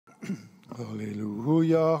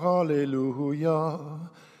Hallelujah, hallelujah,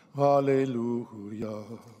 hallelujah.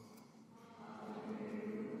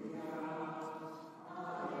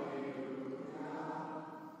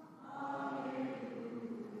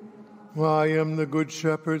 I am the good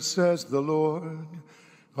shepherd, says the Lord.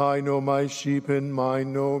 I know my sheep and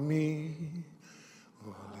mine know me.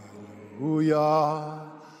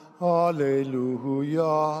 Hallelujah,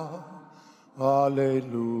 hallelujah,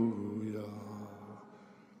 hallelujah.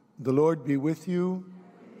 The Lord be with you.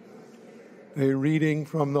 A reading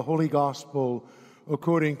from the Holy Gospel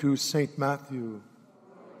according to St. Matthew.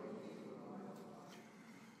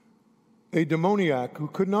 A demoniac who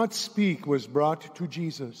could not speak was brought to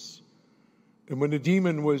Jesus. And when the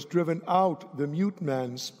demon was driven out, the mute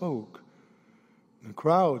man spoke. The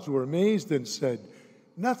crowds were amazed and said,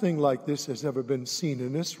 "Nothing like this has ever been seen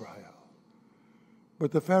in Israel."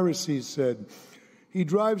 But the Pharisees said, "He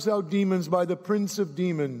drives out demons by the prince of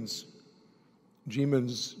demons."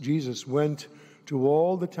 Jesus went to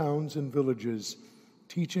all the towns and villages,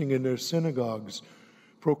 teaching in their synagogues,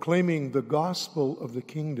 proclaiming the gospel of the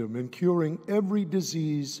kingdom and curing every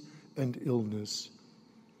disease and illness.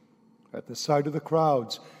 At the sight of the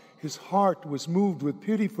crowds, his heart was moved with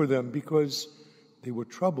pity for them because they were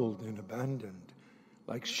troubled and abandoned,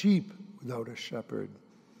 like sheep without a shepherd.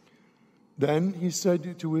 Then he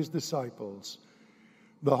said to his disciples,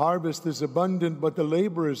 "The harvest is abundant, but the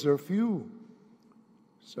laborers are few.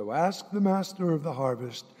 So ask the master of the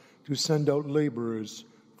harvest to send out laborers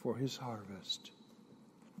for his harvest."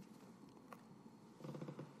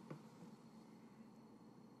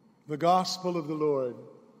 The Gospel of the Lord.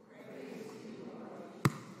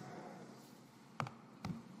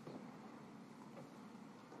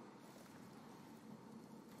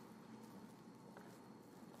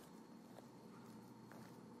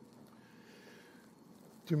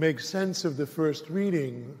 To make sense of the first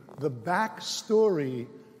reading, the backstory,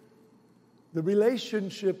 the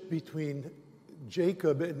relationship between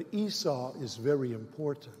Jacob and Esau is very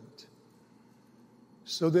important.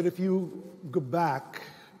 So that if you go back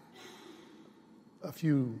a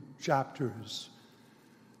few chapters,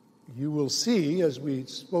 you will see, as we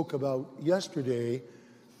spoke about yesterday,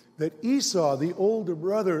 that Esau, the older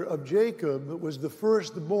brother of Jacob, was the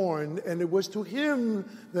firstborn, and it was to him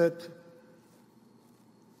that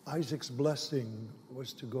Isaac's blessing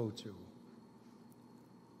was to go to.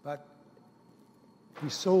 But he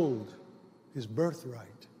sold his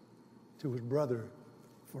birthright to his brother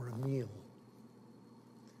for a meal.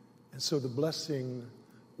 And so the blessing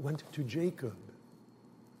went to Jacob.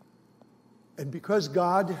 And because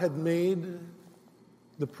God had made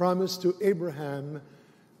the promise to Abraham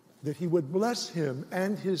that he would bless him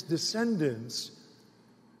and his descendants,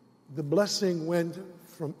 the blessing went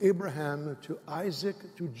from Abraham to Isaac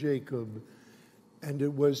to Jacob, and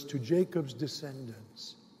it was to Jacob's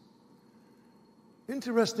descendants.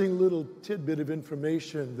 Interesting little tidbit of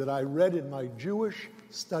information that I read in my Jewish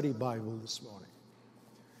study Bible this morning.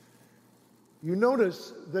 You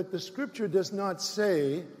notice that the scripture does not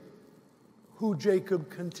say who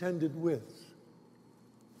Jacob contended with.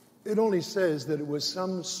 It only says that it was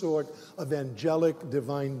some sort of angelic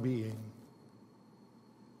divine being.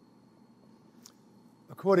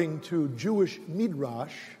 According to Jewish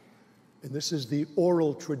Midrash, and this is the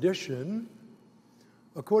oral tradition,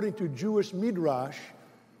 according to Jewish Midrash,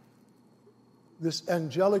 this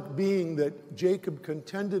angelic being that Jacob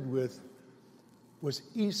contended with was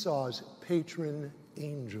Esau's patron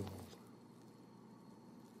angel.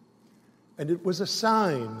 And it was a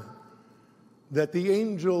sign that the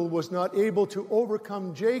angel was not able to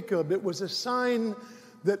overcome Jacob. It was a sign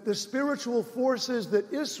that the spiritual forces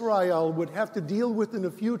that Israel would have to deal with in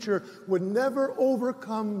the future would never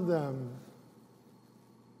overcome them.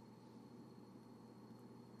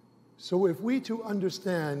 So if we to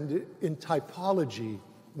understand in typology,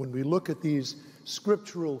 when we look at these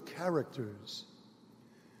scriptural characters,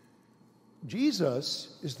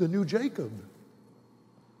 Jesus is the new Jacob.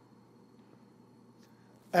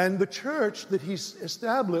 And the church that he's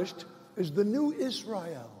established is the new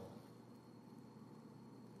Israel.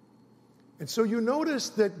 And so you notice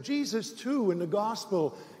that Jesus, too, in the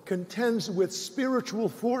gospel, contends with spiritual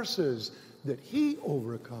forces that he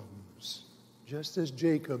overcomes, just as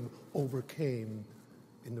Jacob overcame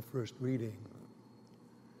in the first reading.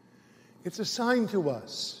 It's a sign to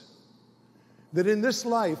us that in this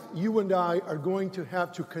life, you and I are going to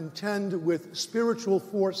have to contend with spiritual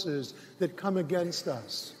forces that come against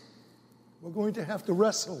us. We're going to have to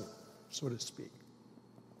wrestle, so to speak.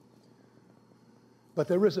 But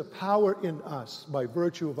there is a power in us by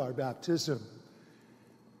virtue of our baptism,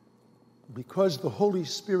 because the Holy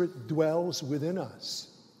Spirit dwells within us.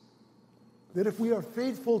 that if we are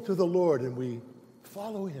faithful to the Lord and we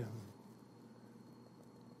follow him,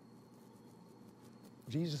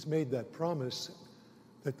 Jesus made that promise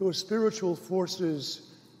that those spiritual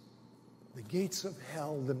forces, the gates of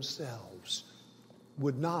hell themselves,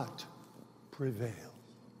 would not prevail.